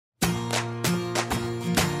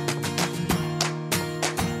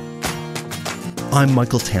I'm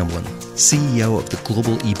Michael Tamblyn, CEO of the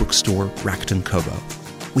global ebook store Rakuten Kobo.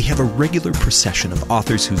 We have a regular procession of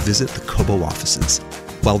authors who visit the Kobo offices.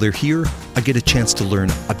 While they're here, I get a chance to learn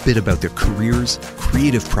a bit about their careers,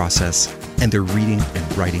 creative process, and their reading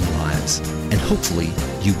and writing lives. And hopefully,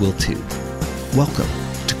 you will too. Welcome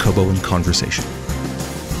to Kobo in Conversation.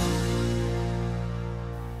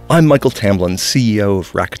 I'm Michael Tamblyn, CEO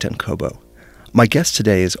of Rakuten Kobo. My guest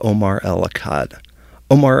today is Omar El-Akkad.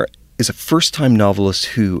 Omar is a first-time novelist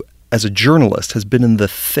who, as a journalist, has been in the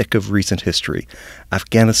thick of recent history.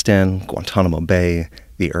 Afghanistan, Guantanamo Bay,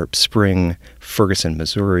 the Arab Spring, Ferguson,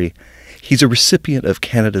 Missouri. He's a recipient of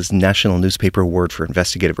Canada's National Newspaper Award for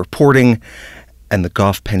Investigative Reporting and the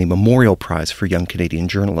Gough Penny Memorial Prize for Young Canadian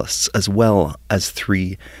Journalists, as well as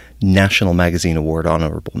 3 National Magazine Award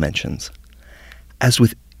honorable mentions. As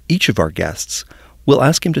with each of our guests, we'll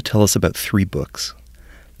ask him to tell us about 3 books.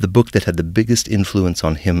 The book that had the biggest influence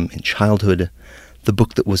on him in childhood, the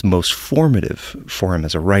book that was most formative for him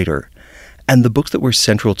as a writer, and the books that were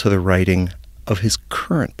central to the writing of his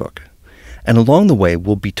current book. And along the way,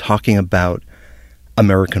 we'll be talking about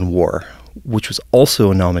American War, which was also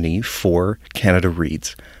a nominee for Canada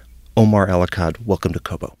Reads. Omar El-Akkad, welcome to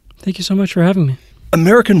Kobo. Thank you so much for having me.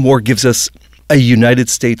 American War gives us a United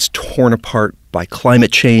States torn apart by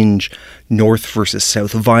climate change, North versus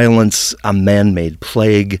South violence, a man-made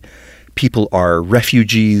plague. People are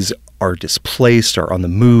refugees, are displaced, are on the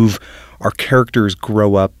move. Our characters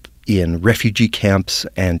grow up in refugee camps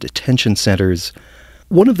and detention centers.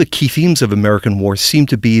 One of the key themes of American War seemed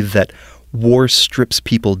to be that war strips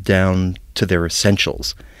people down to their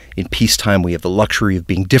essentials. In peacetime, we have the luxury of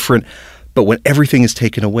being different, but when everything is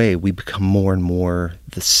taken away, we become more and more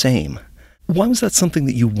the same. Why was that something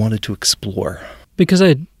that you wanted to explore? Because I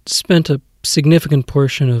had spent a significant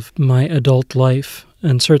portion of my adult life,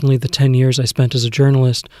 and certainly the 10 years I spent as a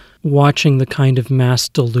journalist, watching the kind of mass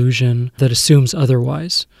delusion that assumes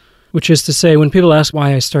otherwise. Which is to say, when people ask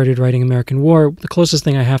why I started writing American War, the closest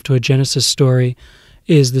thing I have to a Genesis story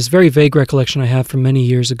is this very vague recollection I have from many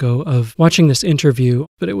years ago of watching this interview,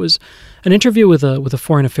 but it was an interview with a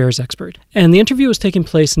foreign affairs expert. And the interview was taking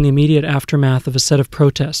place in the immediate aftermath of a set of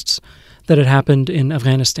protests that had happened in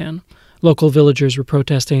Afghanistan. Local villagers were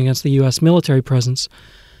protesting against the U.S. military presence.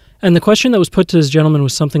 And the question that was put to this gentleman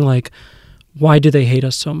was something like, why do they hate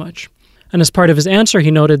us so much? And as part of his answer,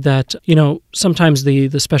 he noted that, sometimes the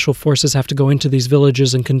special forces have to go into these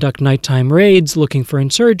villages and conduct nighttime raids looking for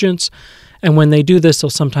insurgents. And when they do this,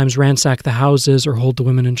 they'll sometimes ransack the houses or hold the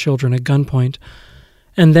women and children at gunpoint.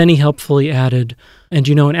 And then he helpfully added, and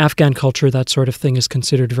in Afghan culture, that sort of thing is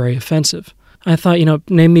considered very offensive. I thought,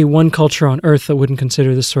 name me one culture on earth that wouldn't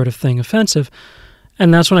consider this sort of thing offensive.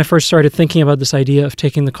 And that's when I first started thinking about this idea of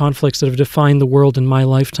taking the conflicts that have defined the world in my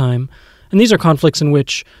lifetime. And these are conflicts in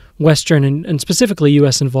which Western and specifically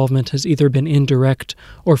U.S. involvement has either been indirect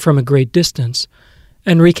or from a great distance,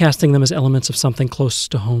 and recasting them as elements of something close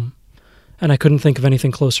to home. And I couldn't think of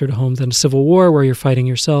anything closer to home than a civil war where you're fighting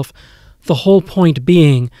yourself. The whole point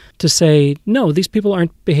being to say, no, these people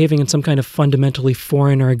aren't behaving in some kind of fundamentally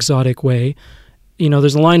foreign or exotic way.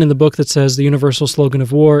 There's a line in the book that says the universal slogan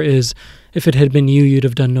of war is, if it had been you, you'd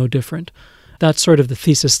have done no different. That's sort of the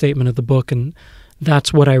thesis statement of the book, and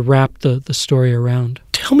that's what I wrapped the story around.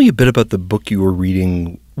 Tell me a bit about the book you were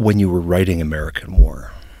reading when you were writing American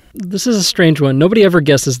War. This is a strange one. Nobody ever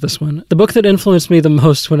guesses this one. The book that influenced me the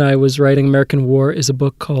most when I was writing American War is a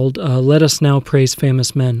book called Let Us Now Praise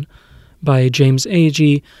Famous Men by James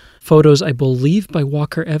Agee. Photos, I believe, by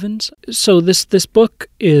Walker Evans. So this book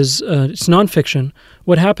is it's nonfiction.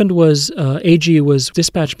 What happened was Agee was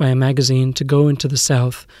dispatched by a magazine to go into the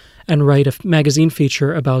South and write a magazine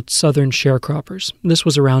feature about Southern sharecroppers. This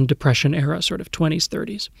was around Depression era, sort of 20s,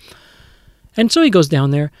 30s. And so he goes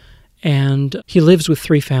down there, and he lives with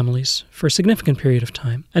 3 families for a significant period of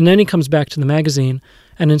time. And then he comes back to the magazine,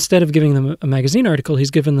 and instead of giving them a magazine article,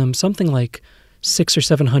 he's given them something like 600 or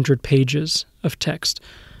 700 pages of text.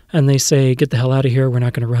 And they say, get the hell out of here, we're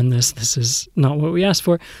not going to run this. This is not what we asked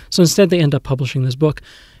for. So instead they end up publishing this book.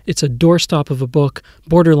 It's a doorstop of a book,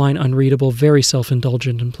 borderline unreadable, very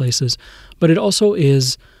self-indulgent in places. But it also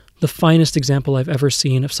is the finest example I've ever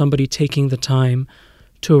seen of somebody taking the time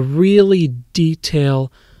to really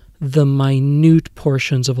detail the minute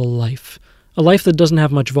portions of a life that doesn't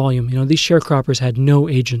have much volume. These sharecroppers had no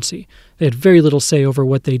agency. They had very little say over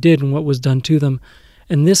what they did and what was done to them.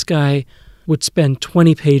 And this guy would spend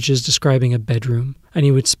 20 pages describing a bedroom, and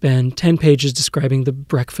he would spend 10 pages describing the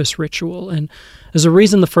breakfast ritual. And there's a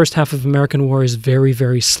reason the first half of American War is very,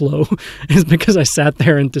 very slow, is because I sat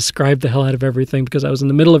there and described the hell out of everything, because I was in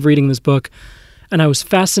the middle of reading this book, and I was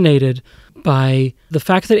fascinated by the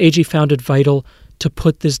fact that Agee found it vital to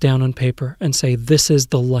put this down on paper and say, this is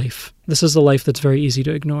the life. This is the life that's very easy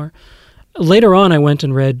to ignore. Later on, I went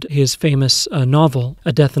and read his famous novel,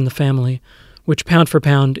 A Death in the Family, which pound for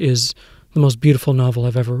pound is the most beautiful novel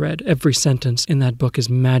I've ever read. Every sentence in that book is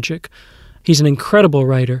magic. He's an incredible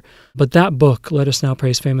writer, but that book, Let Us Now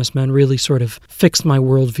Praise Famous Men, really sort of fixed my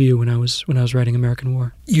worldview when I was writing American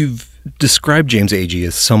War. You've described James Agee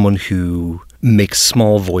as someone who makes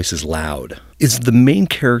small voices loud. Is the main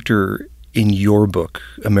character in your book,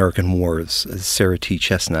 American Wars, Sarah T.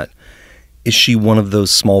 Chestnut, is she one of those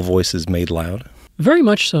small voices made loud? Very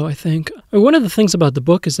much so, I think. One of the things about the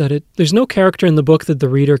book is that there's no character in the book that the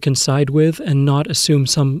reader can side with and not assume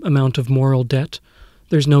some amount of moral debt.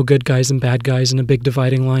 There's no good guys and bad guys and a big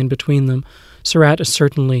dividing line between them. Surratt is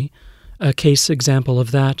certainly a case example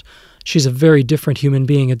of that. She's a very different human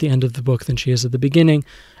being at the end of the book than she is at the beginning,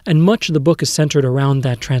 and much of the book is centered around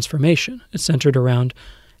that transformation. It's centered around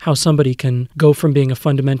how somebody can go from being a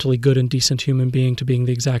fundamentally good and decent human being to being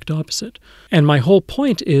the exact opposite. And my whole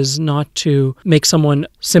point is not to make someone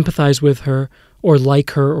sympathize with her or like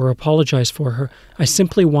her or apologize for her. I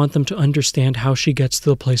simply want them to understand how she gets to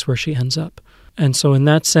the place where she ends up. And so in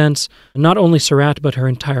that sense, not only Surratt but her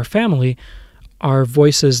entire family are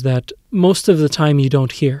voices that most of the time you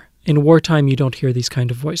don't hear. In wartime, you don't hear these kind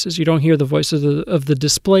of voices. You don't hear the voices of the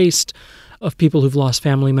displaced, of people who've lost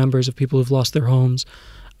family members, of people who've lost their homes.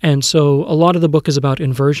 And so a lot of the book is about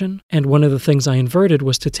inversion, and one of the things I inverted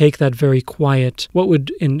was to take that very quiet, what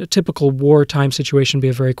would in a typical wartime situation be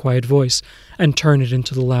a very quiet voice, and turn it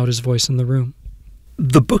into the loudest voice in the room.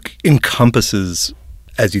 The book encompasses,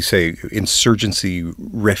 as you say, insurgency,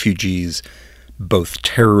 refugees, both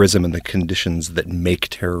terrorism and the conditions that make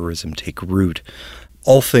terrorism take root,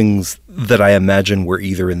 all things that I imagine were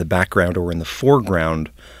either in the background or in the foreground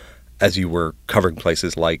as you were covering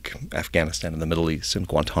places like Afghanistan and the Middle East and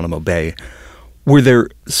Guantanamo Bay. Were there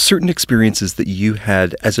certain experiences that you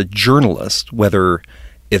had as a journalist, whether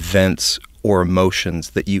events or emotions,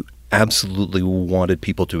 that you absolutely wanted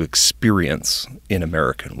people to experience in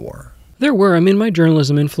American War? There were. I mean, my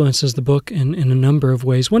journalism influences the book in a number of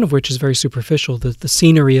ways, one of which is very superficial, the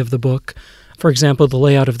scenery of the book. For example, the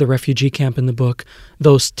layout of the refugee camp in the book,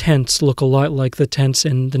 those tents look a lot like the tents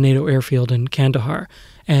in the NATO airfield in Kandahar,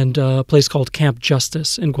 and a place called Camp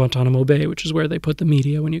Justice in Guantanamo Bay, which is where they put the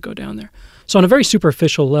media when you go down there. So on a very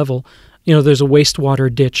superficial level, there's a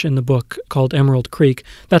wastewater ditch in the book called Emerald Creek.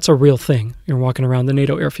 That's a real thing. You're walking around the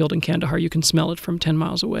NATO airfield in Kandahar. You can smell it from 10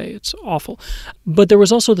 miles away. It's awful. But there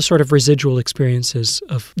was also the sort of residual experiences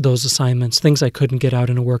of those assignments, things I couldn't get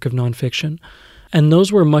out in a work of nonfiction. And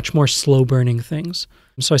those were much more slow-burning things.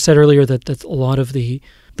 So I said earlier that a lot of the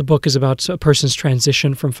book is about a person's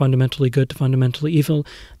transition from fundamentally good to fundamentally evil.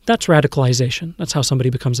 That's radicalization. That's how somebody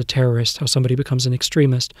becomes a terrorist, how somebody becomes an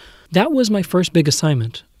extremist. That was my first big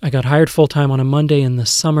assignment. I got hired full-time on a Monday in the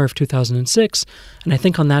summer of 2006, and I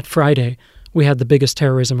think on that Friday we had the biggest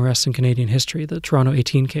terrorism arrest in Canadian history, the Toronto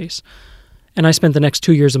 18 case. And I spent the next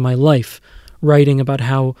 2 years of my life writing about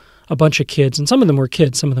how a bunch of kids, and some of them were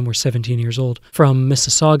kids, some of them were 17 years old, from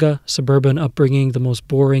Mississauga, suburban upbringing, the most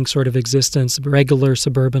boring sort of existence, regular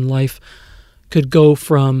suburban life, could go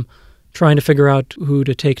from trying to figure out who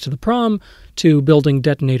to take to the prom to building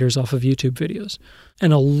detonators off of YouTube videos.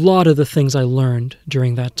 And a lot of the things I learned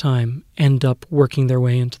during that time end up working their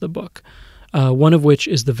way into the book, one of which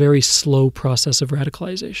is the very slow process of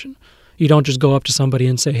radicalization. You don't just go up to somebody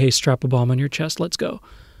and say, hey, strap a bomb on your chest, let's go.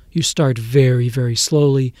 You start very, very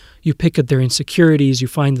slowly. You pick at their insecurities. You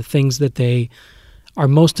find the things that they are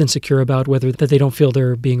most insecure about, whether that they don't feel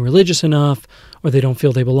they're being religious enough or they don't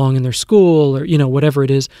feel they belong in their school or, whatever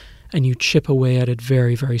it is, and you chip away at it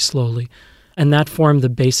very, very slowly. And that formed the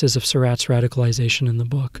basis of Surratt's radicalization in the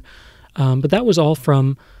book. But that was all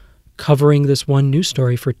from covering this one news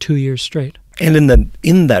story for 2 years straight. And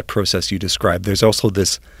in that process you described, there's also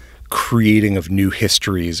this creating of new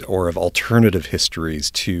histories or of alternative histories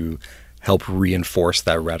to help reinforce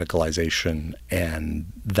that radicalization and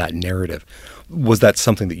that narrative. Was that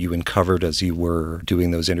something that you uncovered as you were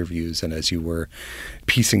doing those interviews and as you were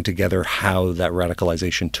piecing together how that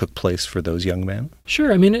radicalization took place for those young men?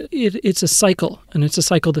 Sure. I mean, it's a cycle, and it's a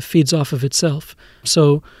cycle that feeds off of itself.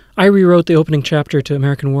 So I rewrote the opening chapter to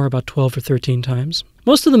American War about 12 or 13 times.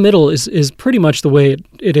 Most of the middle is pretty much the way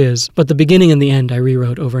it is, but the beginning and the end I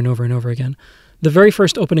rewrote over and over and over again. The very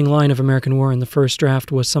first opening line of American War in the first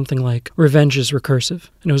draft was something like, revenge is recursive.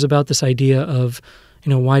 And it was about this idea of,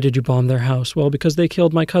 why did you bomb their house? Well, because they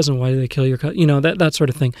killed my cousin. Why did they kill your cousin? That sort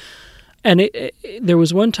of thing. And there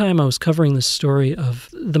was one time I was covering this story of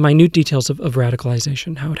the minute details of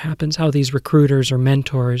radicalization, how it happens, how these recruiters or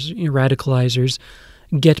mentors, radicalizers,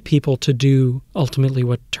 get people to do ultimately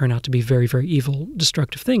what turn out to be very, very evil,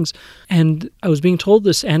 destructive things. And I was being told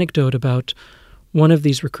this anecdote about one of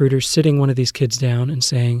these recruiters sitting one of these kids down and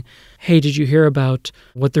saying, hey, did you hear about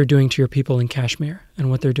what they're doing to your people in Kashmir and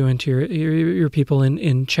what they're doing to your people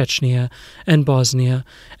in Chechnya and Bosnia?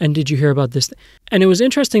 And did you hear about this? And it was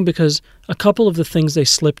interesting because a couple of the things they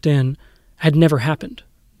slipped in had never happened.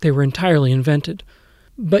 They were entirely invented.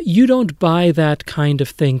 But you don't buy that kind of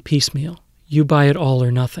thing piecemeal. You buy it all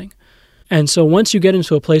or nothing. And so once you get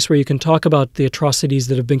into a place where you can talk about the atrocities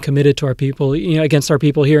that have been committed to our people, against our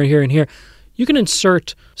people here and here and here, you can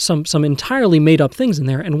insert some entirely made-up things in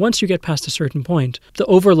there. And once you get past a certain point, the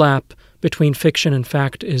overlap between fiction and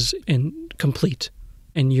fact is complete.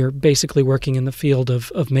 And you're basically working in the field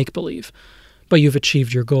of make-believe. But you've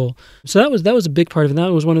achieved your goal. So that was a big part of it. And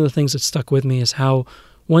that was one of the things that stuck with me, is how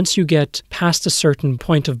once you get past a certain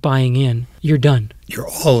point of buying in, you're done. You're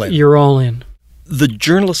all in. You're all in. The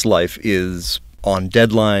journalist life is on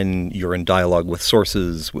deadline. You're in dialogue with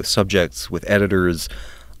sources, with subjects, with editors.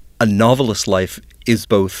 A novelist life is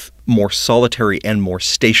both more solitary and more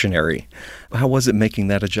stationary. How was it making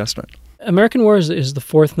that adjustment? American War is the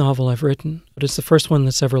fourth novel I've written, but it's the first one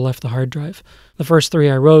that's ever left the hard drive. The first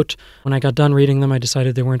three I wrote, when I got done reading them, I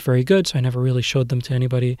decided they weren't very good, so I never really showed them to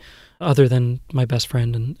anybody other than my best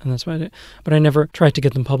friend, and that's why I did. But I never tried to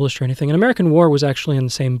get them published or anything. And American War was actually in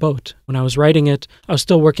the same boat. When I was writing it, I was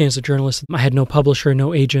still working as a journalist. I had no publisher,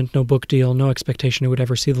 no agent, no book deal, no expectation it would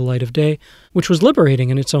ever see the light of day, which was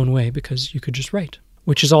liberating in its own way because you could just write,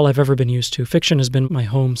 which is all I've ever been used to. Fiction has been my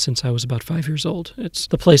home since I was about 5 years old. It's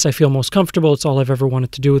the place I feel most comfortable. It's all I've ever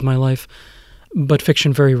wanted to do with my life. But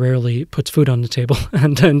fiction very rarely puts food on the table.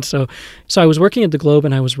 and so I was working at the Globe,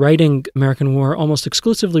 and I was writing American War almost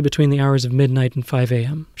exclusively between the hours of midnight and 5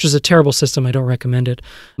 a.m., which is a terrible system. I don't recommend it.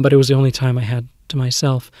 But it was the only time I had to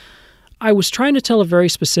myself. I was trying to tell a very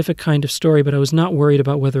specific kind of story, but I was not worried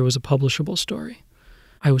about whether it was a publishable story.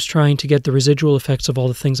 I was trying to get the residual effects of all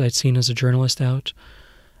the things I'd seen as a journalist out.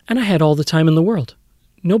 And I had all the time in the world.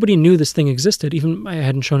 Nobody knew this thing existed. Even I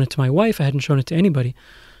hadn't shown it to my wife. I hadn't shown it to anybody.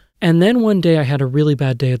 And then one day I had a really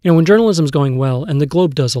bad day. When journalism's going well, and the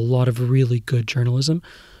Globe does a lot of really good journalism,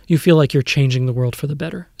 you feel like you're changing the world for the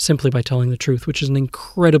better, simply by telling the truth, which is an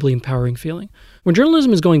incredibly empowering feeling. When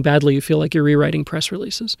journalism is going badly, you feel like you're rewriting press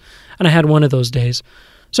releases. And I had one of those days.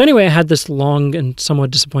 So anyway, I had this long and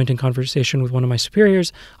somewhat disappointing conversation with one of my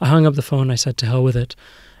superiors. I hung up the phone, I said to hell with it.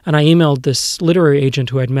 And I emailed this literary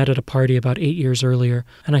agent who I'd met at a party about 8 years earlier.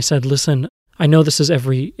 And I said, listen, I know this is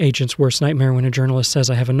every agent's worst nightmare when a journalist says,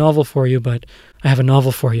 I have a novel for you, but I have a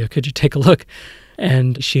novel for you. Could you take a look?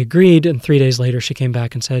 And she agreed, and 3 days later she came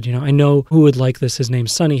back and said, I know who would like this. His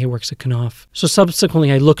name's Sonny. He works at Knopf. So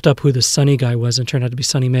subsequently I looked up who this Sonny guy was, and it turned out to be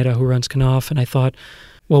Sonny Mehta, who runs Knopf, and I thought,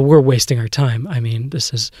 well, we're wasting our time. I mean,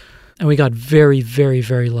 this is... And we got very, very,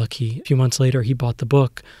 very lucky. A few months later, he bought the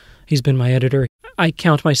book. He's been my editor. I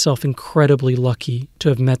count myself incredibly lucky to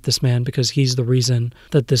have met this man because he's the reason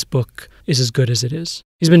that this book is as good as it is.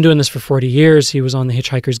 He's been doing this for 40 years. He was on The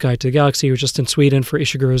Hitchhiker's Guide to the Galaxy. He was just in Sweden for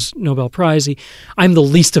Ishiguro's Nobel Prize. I'm the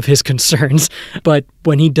least of his concerns, but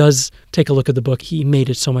when he does take a look at the book, he made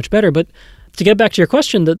it so much better. But to get back to your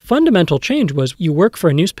question, the fundamental change was you work for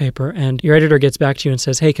a newspaper and your editor gets back to you and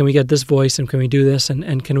says, hey, can we get this voice and can we do this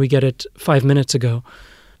and can we get it 5 minutes ago?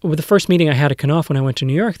 With the first meeting I had at Knopf when I went to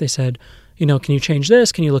New York, they said, can you change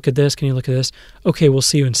this? Can you look at this? Can you look at this? Okay, we'll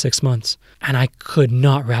see you in 6 months. And I could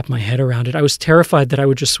not wrap my head around it. I was terrified that I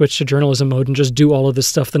would just switch to journalism mode and just do all of this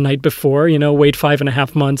stuff the night before, wait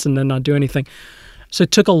 5.5 months and then not do anything. So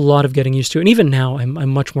it took a lot of getting used to. And even now, I'm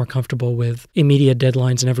much more comfortable with immediate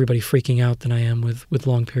deadlines and everybody freaking out than I am with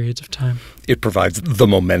long periods of time. It provides the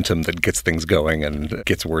momentum that gets things going and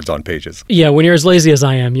gets words on pages. Yeah, when you're as lazy as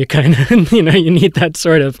I am, you kind of, you need that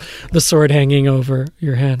sort of the sword hanging over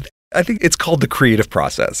your head. I think it's called the creative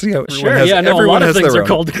process. Sure, a lot of things are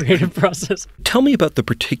called the creative process. Tell me about the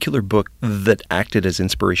particular book that acted as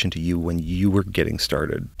inspiration to you when you were getting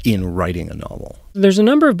started in writing a novel. There's a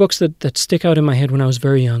number of books that stick out in my head when I was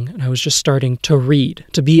very young, and I was just starting to read,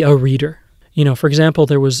 to be a reader. For example,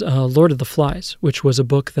 there was Lord of the Flies, which was a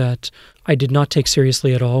book that I did not take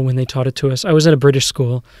seriously at all when they taught it to us. I was at a British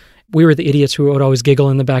school. We were the idiots who would always giggle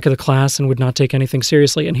in the back of the class and would not take anything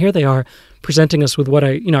seriously. And here they are presenting us with what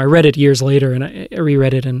I read it years later and I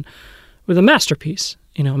reread it and with a masterpiece,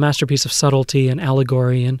 a masterpiece of subtlety and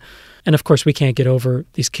allegory. And of course, we can't get over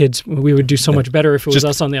these kids. We would do so much better if it was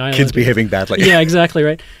us on the island. Kids behaving badly. Yeah, exactly,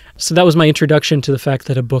 right. So that was my introduction to the fact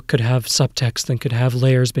that a book could have subtext and could have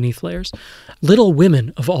layers beneath layers. Little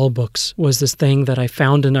Women, of all books, was this thing that I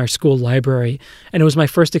found in our school library. And it was my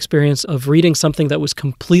first experience of reading something that was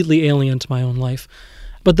completely alien to my own life.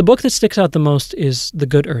 But the book that sticks out the most is The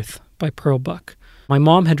Good Earth by Pearl Buck. My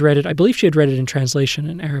mom had read it. I believe she had read it in translation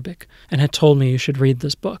in Arabic and had told me you should read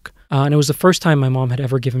this book. And it was the first time my mom had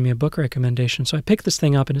ever given me a book recommendation. So I picked this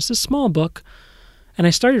thing up, and it's a small book. And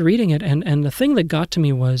I started reading it, and the thing that got to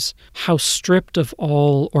me was how stripped of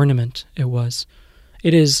all ornament it was.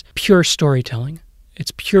 It is pure storytelling.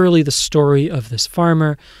 It's purely the story of this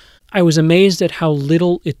farmer. I was amazed at how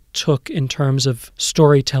little it took in terms of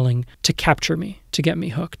storytelling to capture me, to get me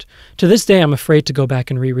hooked. To this day, I'm afraid to go back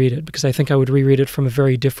and reread it because I think I would reread it from a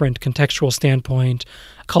very different contextual standpoint,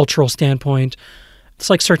 cultural standpoint. It's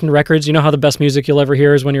like certain records. You know how the best music you'll ever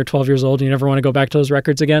hear is when you're 12 years old and you never want to go back to those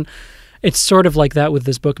records again? It's sort of like that with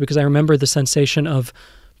this book because I remember the sensation of,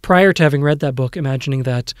 prior to having read that book, imagining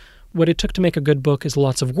that what it took to make a good book is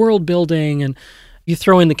lots of world building and you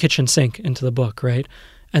throw in the kitchen sink into the book, right?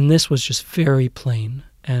 And this was just very plain,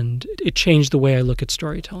 and it changed the way I look at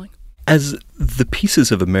storytelling. As the pieces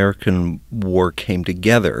of American War came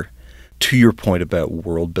together, to your point about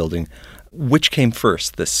world building, which came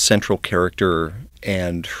first, the central character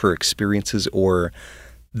and her experiences, or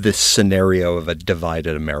this scenario of a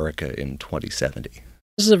divided America in 2070?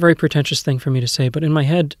 This is a very pretentious thing for me to say, but in my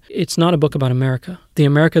head, it's not a book about America. The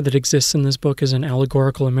America that exists in this book is an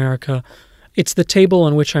allegorical America. It's the table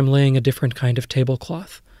on which I'm laying a different kind of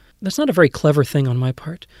tablecloth. That's not a very clever thing on my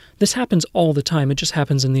part. This happens all the time. It just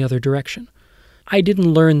happens in the other direction. I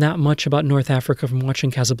didn't learn that much about North Africa from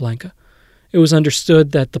watching Casablanca. It was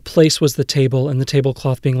understood that the place was the table and the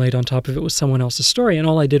tablecloth being laid on top of it was someone else's story, and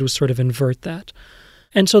all I did was sort of invert that.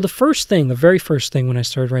 And so the very first thing when I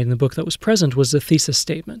started writing the book that was present was the thesis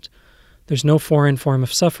statement. There's no foreign form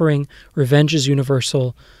of suffering. Revenge is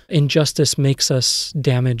universal. Injustice makes us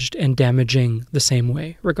damaged and damaging the same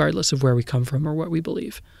way, regardless of where we come from or what we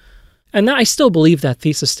believe. And I still believe that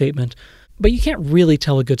thesis statement, but you can't really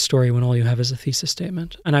tell a good story when all you have is a thesis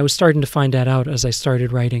statement. And I was starting to find that out as I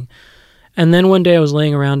started writing. And then one day I was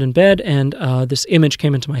laying around in bed, and this image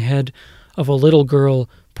came into my head of a little girl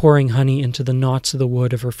pouring honey into the knots of the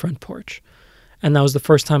wood of her front porch. And that was the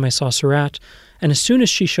first time I saw Surratt. And as soon as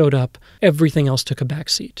she showed up, everything else took a back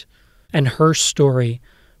seat. And her story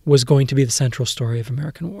was going to be the central story of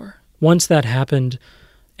American War. Once that happened,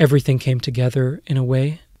 everything came together in a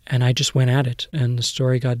way, and I just went at it. And the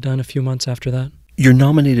story got done a few months after that. You're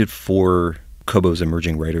nominated for Kobo's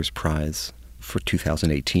Emerging Writers Prize for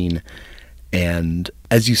 2018. And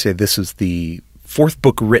as you say, this is the fourth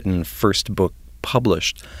book written, first book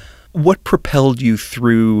published. What propelled you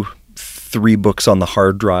through 3 books on the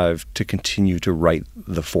hard drive to continue to write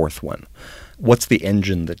the fourth one? What's the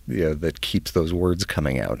engine that keeps those words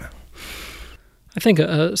coming out? I think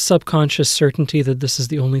a subconscious certainty that this is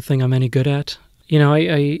the only thing I'm any good at. You know,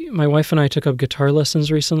 my wife and I took up guitar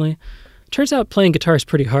lessons recently. Turns out playing guitar is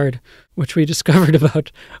pretty hard, which we discovered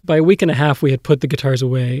about by a week and a half we had put the guitars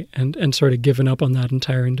away and sort of given up on that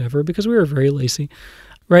entire endeavor because we were very lazy.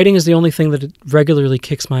 Writing is the only thing that regularly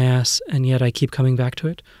kicks my ass, and yet I keep coming back to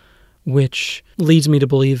it, which leads me to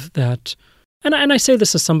believe that, and I say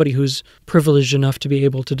this as somebody who's privileged enough to be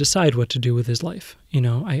able to decide what to do with his life. You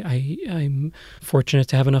know, I'm fortunate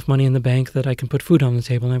to have enough money in the bank that I can put food on the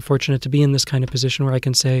table, and I'm fortunate to be in this kind of position where I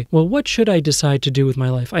can say, well, what should I decide to do with my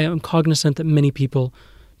life? I am cognizant that many people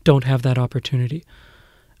don't have that opportunity.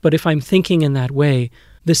 But if I'm thinking in that way,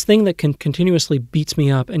 this thing that continuously beats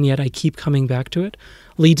me up and yet I keep coming back to it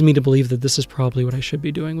leads me to believe that this is probably what I should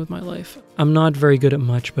be doing with my life. I'm not very good at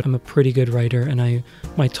much, but I'm a pretty good writer, and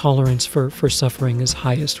my tolerance for suffering is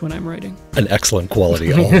highest when I'm writing. An excellent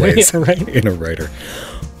quality always right. in a writer.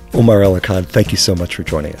 Omar El-Akkad, thank you so much for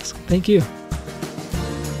joining us. Thank you.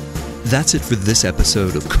 That's it for this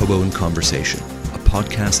episode of Kobo in Conversation, a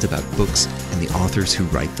podcast about books and the authors who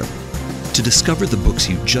write them. To discover the books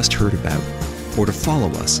you just heard about, or to follow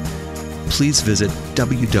us, please visit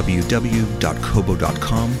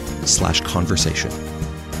www.kobo.com/conversation.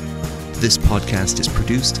 This podcast is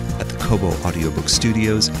produced at the Kobo Audiobook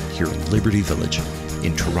Studios here in Liberty Village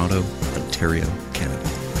in Toronto, Ontario, Canada.